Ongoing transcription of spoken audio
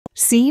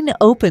Scene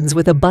opens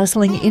with a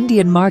bustling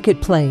Indian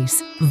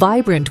marketplace,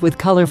 vibrant with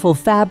colorful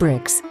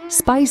fabrics,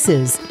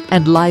 spices,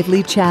 and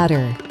lively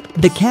chatter.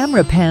 The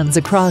camera pans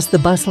across the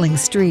bustling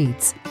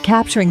streets,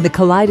 capturing the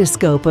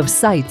kaleidoscope of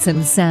sights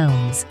and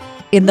sounds.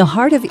 In the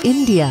heart of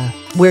India,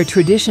 where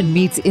tradition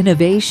meets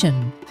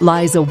innovation,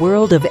 lies a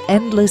world of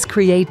endless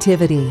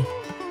creativity.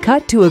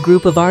 Cut to a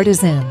group of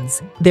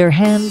artisans, their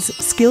hands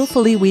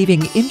skillfully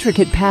weaving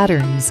intricate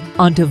patterns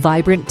onto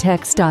vibrant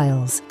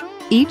textiles.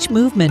 Each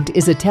movement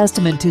is a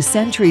testament to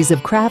centuries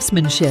of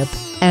craftsmanship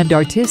and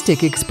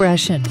artistic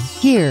expression.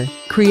 Here,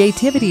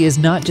 creativity is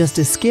not just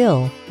a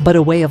skill, but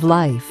a way of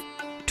life.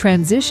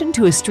 Transition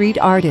to a street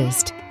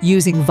artist,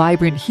 using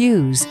vibrant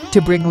hues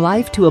to bring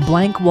life to a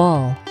blank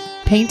wall,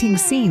 painting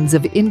scenes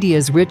of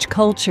India's rich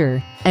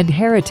culture and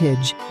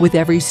heritage with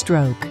every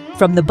stroke.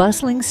 From the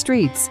bustling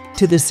streets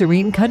to the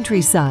serene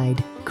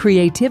countryside,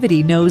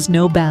 creativity knows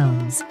no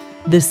bounds.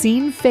 The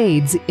scene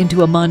fades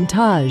into a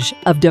montage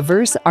of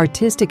diverse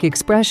artistic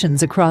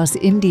expressions across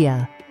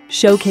India,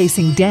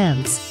 showcasing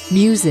dance,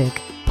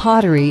 music,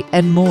 pottery,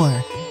 and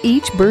more,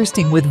 each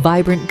bursting with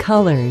vibrant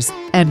colors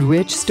and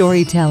rich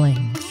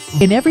storytelling.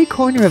 In every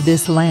corner of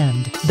this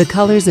land, the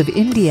colors of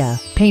India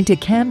paint a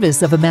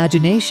canvas of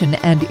imagination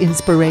and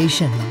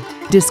inspiration.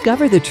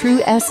 Discover the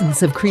true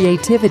essence of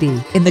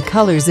creativity in the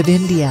colors of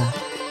India.